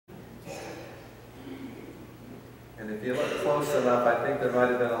And if you look close enough, I think there might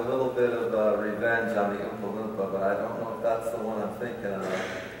have been a little bit of revenge on the Oompa Loompa, but I don't know if that's the one I'm thinking of.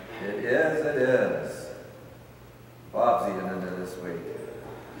 It is. Bob's eating into this week.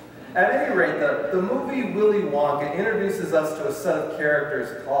 At any rate, the movie Willy Wonka introduces us to a set of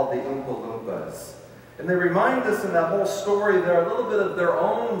characters called the Oompa Loompas. And they remind us in that whole story, they're a little bit of their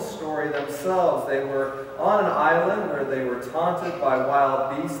own story themselves. They were on an island where they were taunted by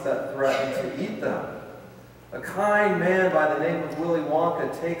wild beasts that threatened to eat them. A kind man by the name of Willy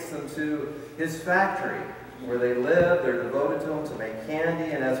Wonka takes them to his factory where they live. They're devoted to him to make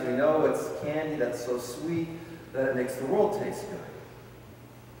candy, and as we know, it's candy that's so sweet that it makes the world taste good.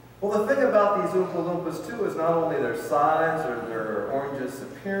 Well, the thing about these Oompa Loompas, too, is not only their size or their orangish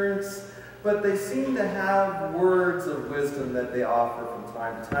appearance, but they seem to have words of wisdom that they offer from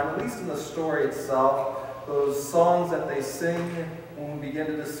time to time, at least in the story itself. Those songs that they sing when we begin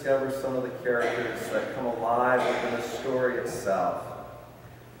to discover some of the characters that come alive within the story itself.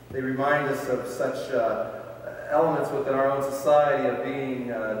 They remind us of such elements within our own society of being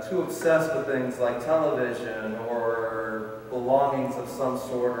too obsessed with things like television or belongings of some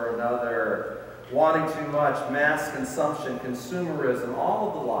sort or another, wanting too much, mass consumption, consumerism, all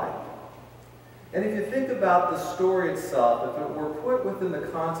of the like. And if you think about the story itself, if it were put within the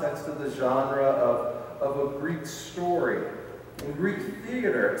context of the genre of a Greek story, in Greek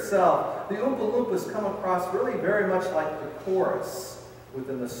theater itself, the Oompa Loompas come across really very much like the chorus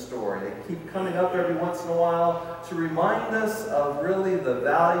within the story. They keep coming up every once in a while to remind us of really the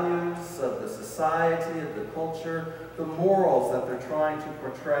values of the society, of the culture, the morals that they're trying to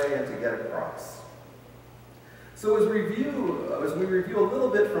portray and to get across. So as we review a little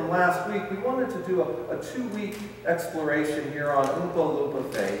bit from last week, we wanted to do a 2-week exploration here on Oompa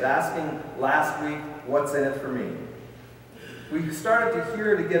Loompa Faith, asking last week, what's in it for me? We started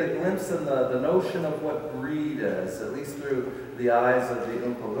to get a glimpse in the notion of what greed is, at least through the eyes of the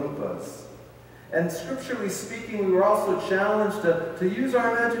Oompa Loompas. And scripturally speaking, we were also challenged to use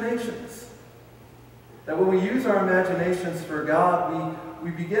our imaginations. That when we use our imaginations for God,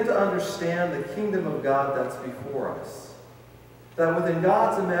 we begin to understand the kingdom of God that's before us. That within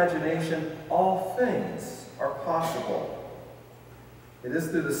God's imagination, all things are possible. It is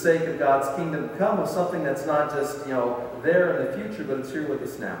through the sake of God's kingdom come of something that's not just, there in the future, but it's here with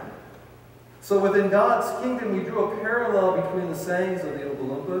us now. So within God's kingdom, we drew a parallel between the sayings of the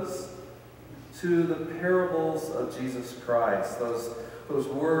Oompa Loompas to the parables of Jesus Christ, those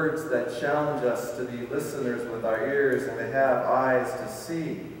words that challenge us to be listeners with our ears and to have eyes to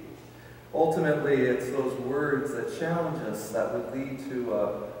see. Ultimately, it's those words that challenge us that would lead to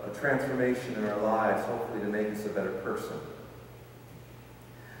a transformation in our lives, hopefully to make us a better person.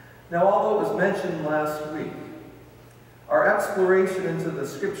 Now, although it was mentioned last week, our exploration into the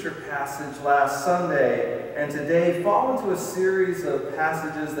scripture passage last Sunday and today fall into a series of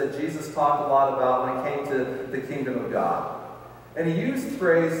passages that Jesus talked a lot about when it came to the kingdom of God. And he used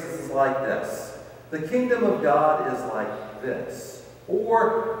phrases like this: the kingdom of God is like this,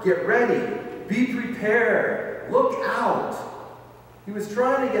 or get ready, be prepared, look out. He was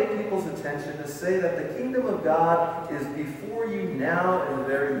trying to get people's attention to say that the kingdom of God is before you now in the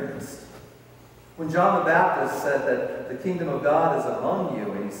very midst. When John the Baptist said that the kingdom of God is among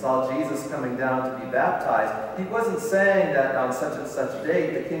you, and he saw Jesus coming down to be baptized, he wasn't saying that on such and such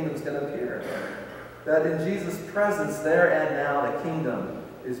date the kingdom's going to appear. That in Jesus' presence there and now the kingdom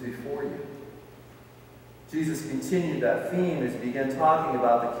is before you. Jesus continued that theme as he began talking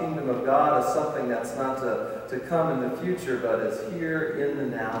about the kingdom of God as something that's not to come in the future, but is here in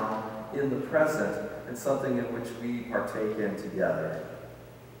the now, in the present, and something in which we partake in together.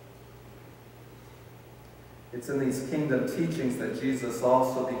 It's in these kingdom teachings that Jesus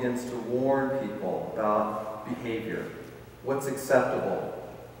also begins to warn people about behavior, what's acceptable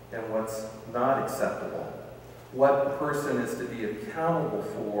and what's not acceptable, what a person is to be accountable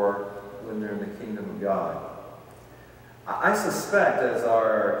for when they're in the kingdom of God. I suspect as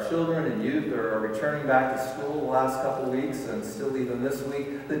our children and youth are returning back to school the last couple of weeks and still even this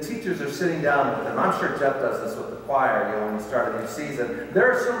week, the teachers are sitting down with them. I'm sure Jeff does this with the choir, when we start a new season.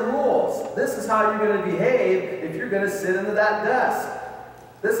 There are some rules. This is how you're going to behave if you're going to sit into that desk.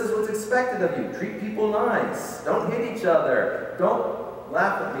 This is what's expected of you. Treat people nice. Don't hit each other. Don't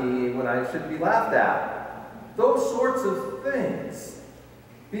laugh at me when I should be laughed at. Those sorts of things.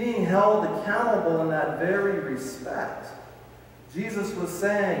 Being held accountable in that very respect. Jesus was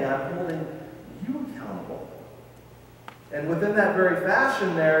saying, I'm holding you accountable. And within that very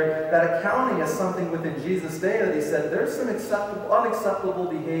fashion there, that accounting is something within Jesus' day that he said, there's some unacceptable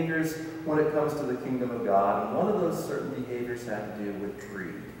behaviors when it comes to the kingdom of God. And one of those certain behaviors had to do with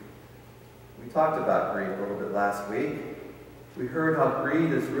greed. We talked about greed a little bit last week. We heard how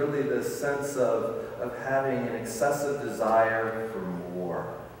greed is really this sense of having an excessive desire for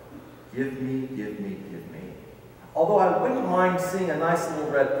more. Give me, give me, give me. Although I wouldn't mind seeing a nice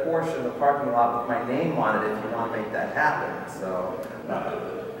little red Porsche in the parking lot with my name on it if you want to make that happen.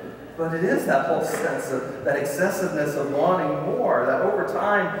 But it is that whole sense of that excessiveness of wanting more, that over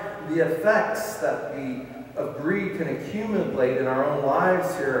time the effects of greed can accumulate in our own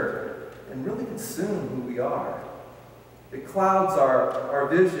lives here and really consume who we are. It clouds our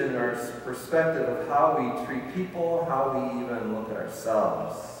vision, our perspective of how we treat people, how we even look at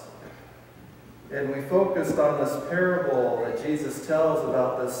ourselves. And we focused on this parable that Jesus tells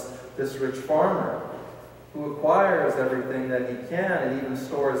about this rich farmer who acquires everything that he can and even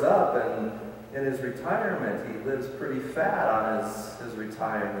stores up. And in his retirement, he lives pretty fat on his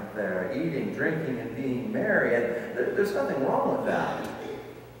retirement there, eating, drinking, and being merry. And there's nothing wrong with that.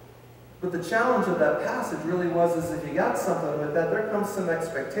 But the challenge of that passage really was if you got something with that, there comes some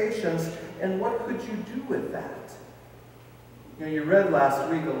expectations, and what could you do with that? You know, you read last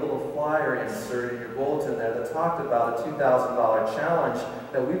week a little flyer insert in your bulletin there that talked about a $2,000 challenge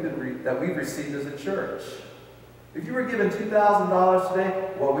that we've received as a church. If you were given $2,000 today,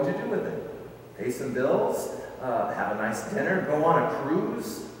 what would you do with it? Pay some bills? Have a nice dinner? Go on a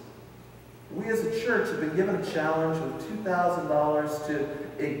cruise? We as a church have been given a challenge with $2,000 to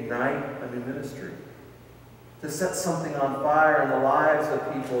ignite a new ministry, to set something on fire in the lives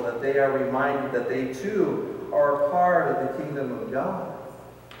of people that they are reminded that they too are a part of the kingdom of God.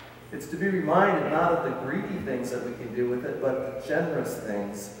 It's to be reminded not of the greedy things that we can do with it, but the generous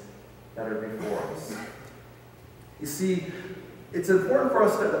things that are before us. You see, it's important for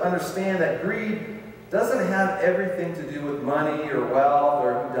us to understand that greed doesn't have everything to do with money or wealth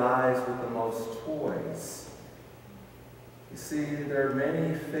or who dies with the most toys. You see, there are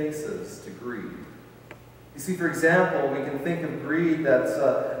many faces to greed. You see, for example, we can think of greed that's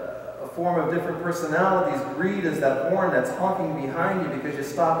a form of different personalities. Greed is that horn that's honking behind you because you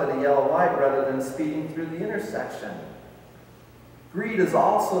stop at a yellow light rather than speeding through the intersection. Greed is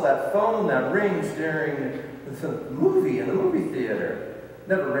also that phone that rings during the movie in the movie theater.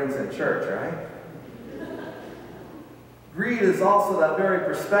 Never rings in church, right? Greed is also that very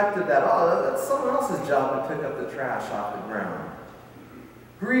perspective that, that's someone else's job to pick up the trash off the ground.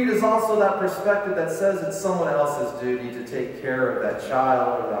 Greed is also that perspective that says it's someone else's duty to take care of that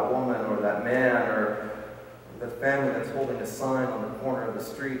child or that woman or that man or the family that's holding a sign on the corner of the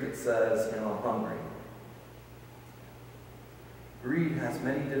street that says, I'm hungry. Greed has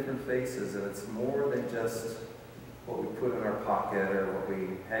many different faces, and it's more than just what we put in our pocket or what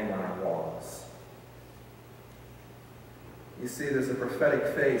we hang on our walls. You see, there's a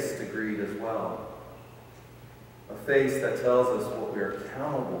prophetic face to greed as well. A face that tells us what we are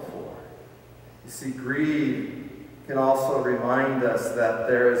accountable for. You see, greed can also remind us that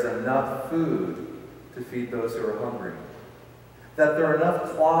there is enough food to feed those who are hungry. That there are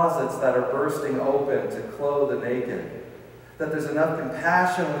enough closets that are bursting open to clothe the naked. That there's enough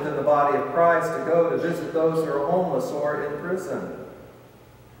compassion within the body of Christ to go to visit those who are homeless or in prison.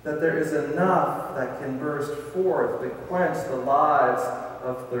 That there is enough that can burst forth to quench the lives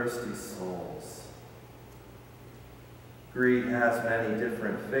of thirsty souls. Greed has many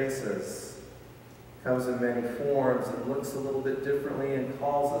different faces, comes in many forms, and looks a little bit differently and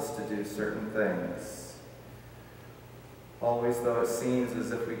calls us to do certain things. Always, though, it seems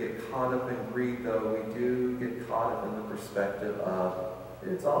as if we get caught up in greed, though, we do get caught up in the perspective of,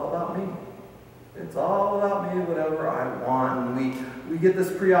 it's all about me. It's all about me, whatever I want. And we get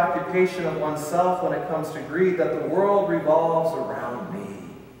this preoccupation of oneself when it comes to greed, that the world revolves around me.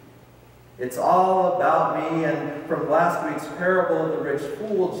 It's all about me. And from last week's parable of the rich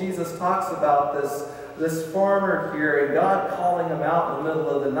fool, Jesus talks about this farmer here and God calling him out in the middle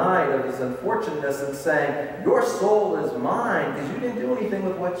of the night of his unfortunateness and saying, your soul is mine because you didn't do anything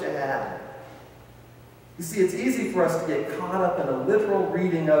with what you had. You see, it's easy for us to get caught up in a literal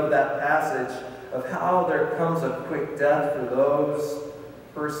reading of that passage of how there comes a quick death for those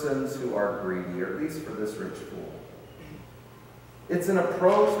persons who are greedy, or at least for this rich fool. It's an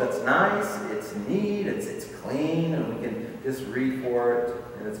approach that's nice, it's neat, it's clean, and we can just read for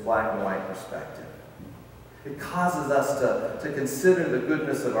it in its black and white perspective. It causes us to consider the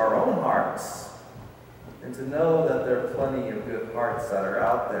goodness of our own hearts and to know that there are plenty of good hearts that are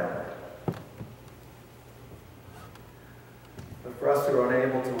out there. But for us who are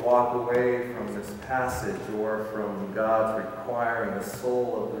unable to walk away from this passage or from God's requiring the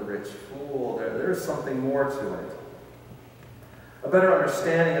soul of the rich fool, there is something more to it. A better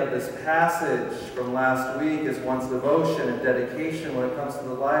understanding of this passage from last week is one's devotion and dedication when it comes to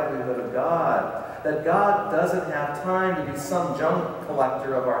the livelihood of God. That God doesn't have time to be some junk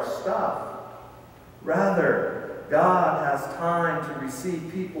collector of our stuff. Rather, God has time to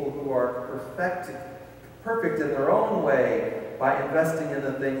receive people who are perfect in their own way by investing in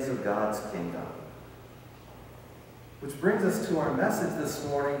the things of God's kingdom. Which brings us to our message this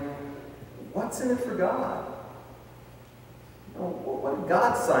morning. What's in it for God? What did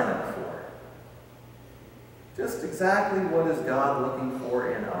God sign up for? Just exactly what is God looking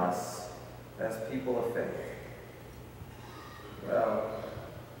for in us as people of faith? Well,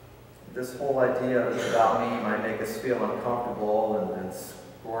 this whole idea of it's about me might make us feel uncomfortable and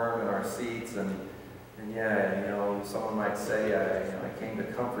squirm in our seats. And yeah, someone might say, I came to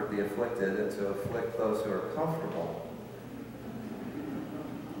comfort the afflicted and to afflict those who are comfortable.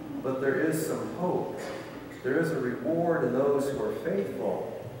 But there is some hope. There is a reward in those who are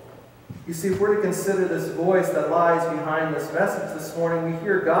faithful. You see, if we're to consider this voice that lies behind this message this morning, we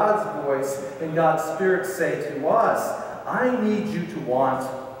hear God's voice and God's Spirit say to us, I need you to want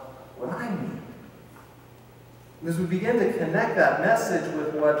what I need. And as we begin to connect that message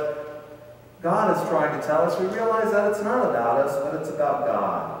with what God is trying to tell us, we realize that it's not about us, but it's about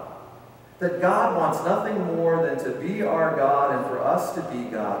God. That God wants nothing more than to be our God and for us to be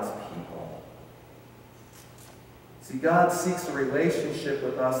God's people. See, God seeks a relationship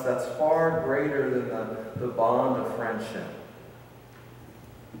with us that's far greater than the bond of friendship.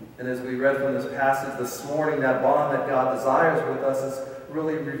 And as we read from this passage this morning, that bond that God desires with us is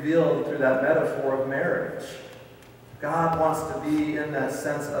really revealed through that metaphor of marriage. God wants to be in that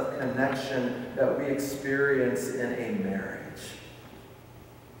sense of connection that we experience in a marriage.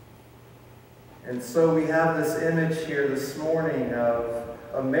 And so we have this image here this morning of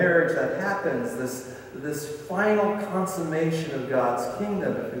a marriage that happens, this final consummation of God's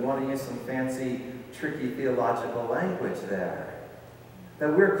kingdom, if we want to use some fancy, tricky theological language there.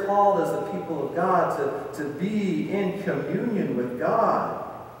 That we're called as the people of God to be in communion with God.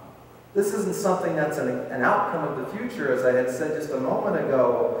 This isn't something that's an outcome of the future, as I had said just a moment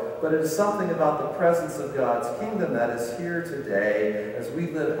ago, but it is something about the presence of God's kingdom that is here today as we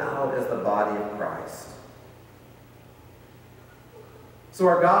live out as the body of Christ. So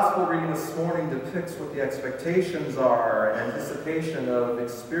our gospel reading this morning depicts what the expectations are and anticipation of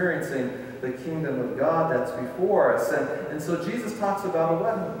experiencing the kingdom of God that's before us. And so Jesus talks about a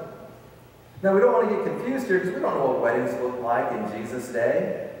wedding. Now we don't want to get confused here because we don't know what weddings look like in Jesus'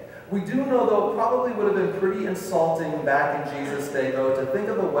 day. We do know, though, it probably would have been pretty insulting back in Jesus' day, though, to think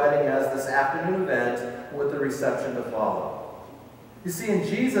of a wedding as this afternoon event with the reception to follow. You see, in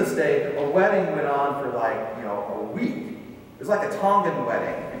Jesus' day, a wedding went on for a week. It was like a Tongan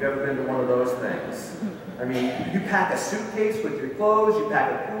wedding, if you've ever been to one of those things. I mean, you pack a suitcase with your clothes, you pack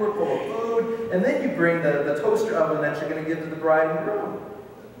a cooler full of food, and then you bring the toaster oven that you're going to give to the bride and groom.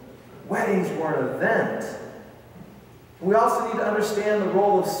 Weddings were an event. We also need to understand the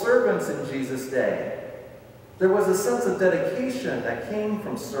role of servants in Jesus' day. There was a sense of dedication that came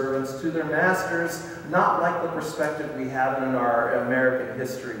from servants to their masters, not like the perspective we have in our American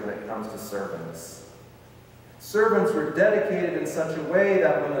history when it comes to servants. Servants were dedicated in such a way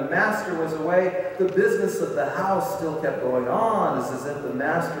that when the master was away, the business of the house still kept going on, as if the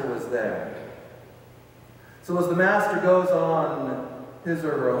master was there. So as the master goes on his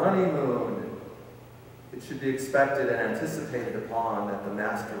or her honeymoon, it should be expected and anticipated upon that the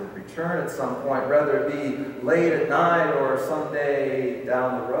master would return at some point, whether it be late at night or someday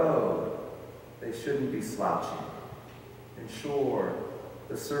down the road. They shouldn't be slouching. And sure,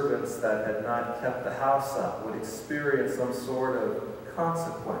 the servants that had not kept the house up would experience some sort of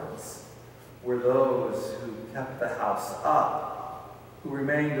consequence, where those who kept the house up, who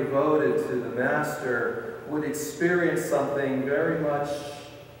remained devoted to the master, would experience something very much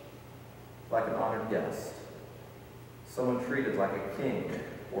like an honored guest. Someone treated like a king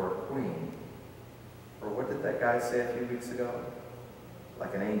or a queen. Or what did that guy say a few weeks ago?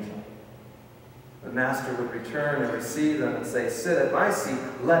 Like an angel. The master would return and receive them and say, sit at my seat,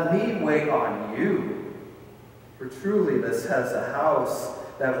 let me wait on you. For truly this has a house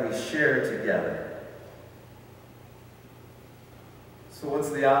that we share together. So what's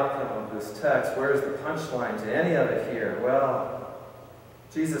the outcome of this text? Where's the punchline to any of it here? Well,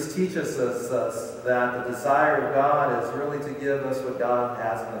 Jesus teaches us that the desire of God is really to give us what God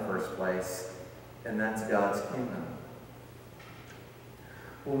has in the first place, and that's God's kingdom.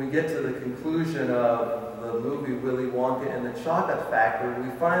 When we get to the conclusion of the movie Willy Wonka and the Chocolate Factory, we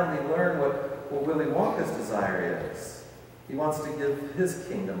finally learn what Willy Wonka's desire is. He wants to give his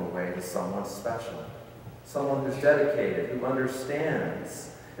kingdom away to someone special. someone who's dedicated, who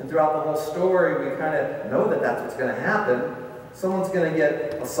understands. And throughout the whole story, we kind of know that that's what's going to happen. Someone's going to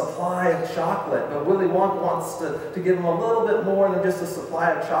get a supply of chocolate, but Willy Wonka wants to give him a little bit more than just a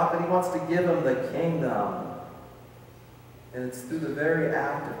supply of chocolate. He wants to give him the kingdom. And it's through the very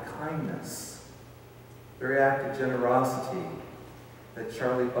act of kindness, very act of generosity, that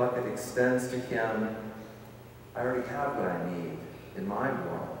Charlie Bucket extends to him, I already have what I need in my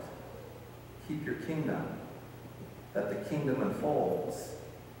world. Keep your kingdom, that the kingdom unfolds,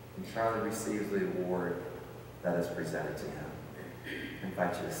 and Charlie receives the award that is presented to him. I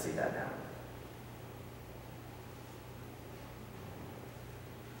invite you to see that now.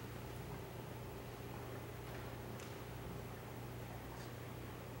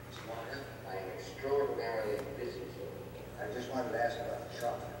 I am extraordinarily busy, sir. I just wanted to ask about the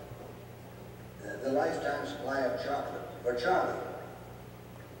chocolate. The lifetime supply of chocolate for Charlie.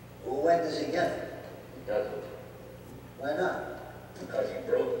 When does he get it? He doesn't. Why not? Because he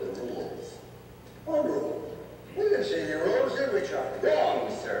broke the rules. What rules? We didn't see any rules, did we, Charlie?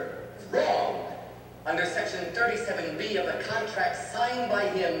 Wrong, sir. Wrong. Under Section 37B of the contract signed by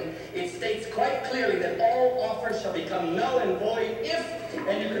him, it states quite clearly that all offers shall become null and void if,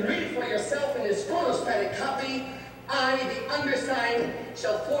 and you can read it for yourself in this photostatic copy, I, the undersigned,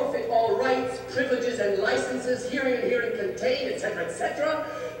 shall forfeit all rights, privileges, and licenses herein contained, etc., etc.,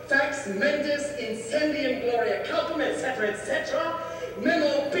 fax mentis, incendium gloria culpum, etc., etc.,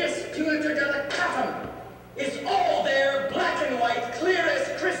 memo bis punitor delicatum. It's all there, black and white, clear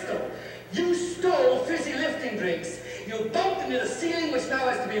as crystal. You stole fizzy lifting drinks. You bumped into the ceiling, which now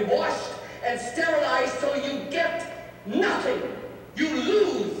has to be washed and sterilized, so you get nothing. You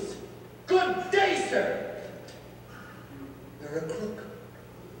lose. Good day, sir. You're a crook.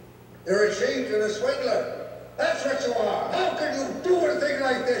 You're a cheat and a swindler. That's what you are. How can you do a thing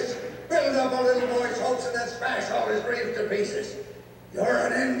like this? Build up a little boy's hopes and then smash all his dreams to pieces. You're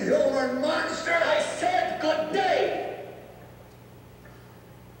an inhuman monster. I said good day.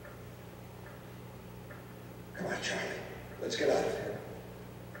 Come on, Charlie. Let's get out of here.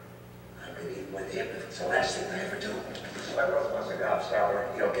 I'll be even with him if it's the last thing I ever do. Whoever wants a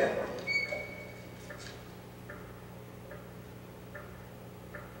gobstopper, he'll get one.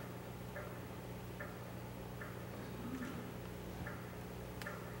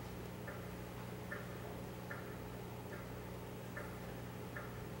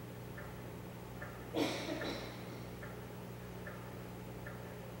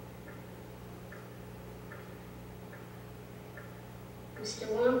 Mr.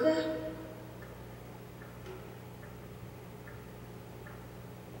 Wonka?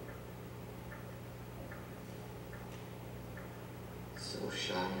 So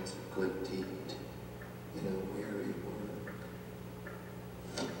shines a good deed in a weary world.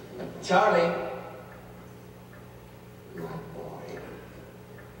 Charlie. My boy.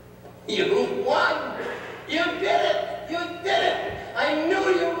 You won! You did it! You did it! I knew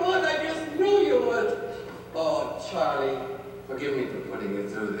you would! I just knew you would! Oh, Charlie, forgive me for putting you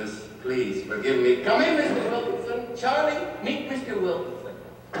through this. Please, forgive me. Come in, Mr. Wilkinson. Charlie, meet Mr. Wilkinson.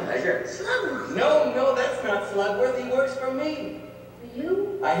 Pleasure. Slugworth. No, that's not Slugworth. He works for me. For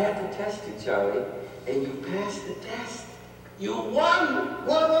you? I had to test you, Charlie, and you passed the test. You won!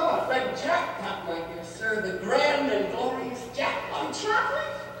 What on? The jackpot, my dear sir. The grand and glorious jackpot. The chocolate?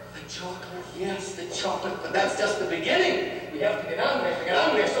 The chocolate, yes, the chocolate, but that's just the beginning. We have to get on there. To get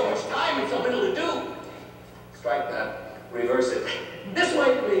on there, so much time and so little to do. Strike that. Reverse it. This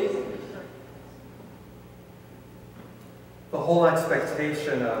way, please. The whole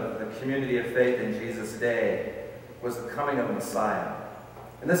expectation of the community of faith in Jesus' day was the coming of Messiah.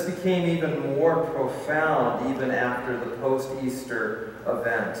 And this became even more profound even after the post-Easter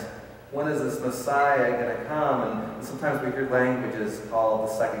event. When is this Messiah going to come? And sometimes we hear languages called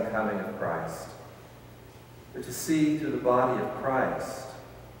the second coming of Christ. But to see through the body of Christ,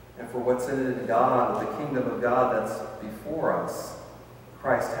 and for what's in it in God, the kingdom of God that's before us,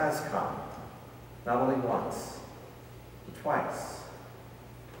 Christ has come. Not only once, but twice,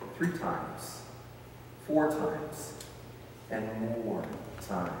 3 times, 4 times, and more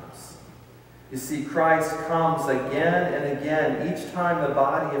times. You see, Christ comes again and again. Each time the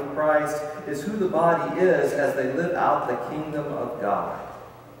body of Christ is who the body is as they live out the kingdom of God.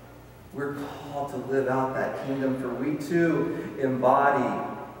 We're called to live out that kingdom, for we too embody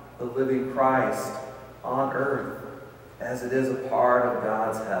the living Christ on earth as it is a part of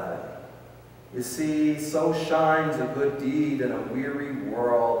God's heaven. You see, so shines a good deed in a weary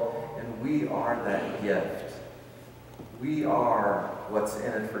world, and we are that gift. We are what's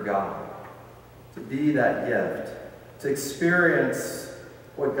in it for God. To be that gift, to experience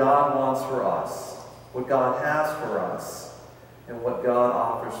what God wants for us, what God has for us, and what God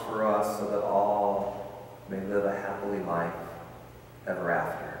offers for us so that all may live a happily life ever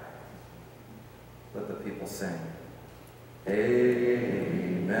after. Let the people sing.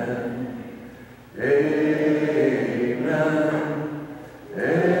 Amen. Amen.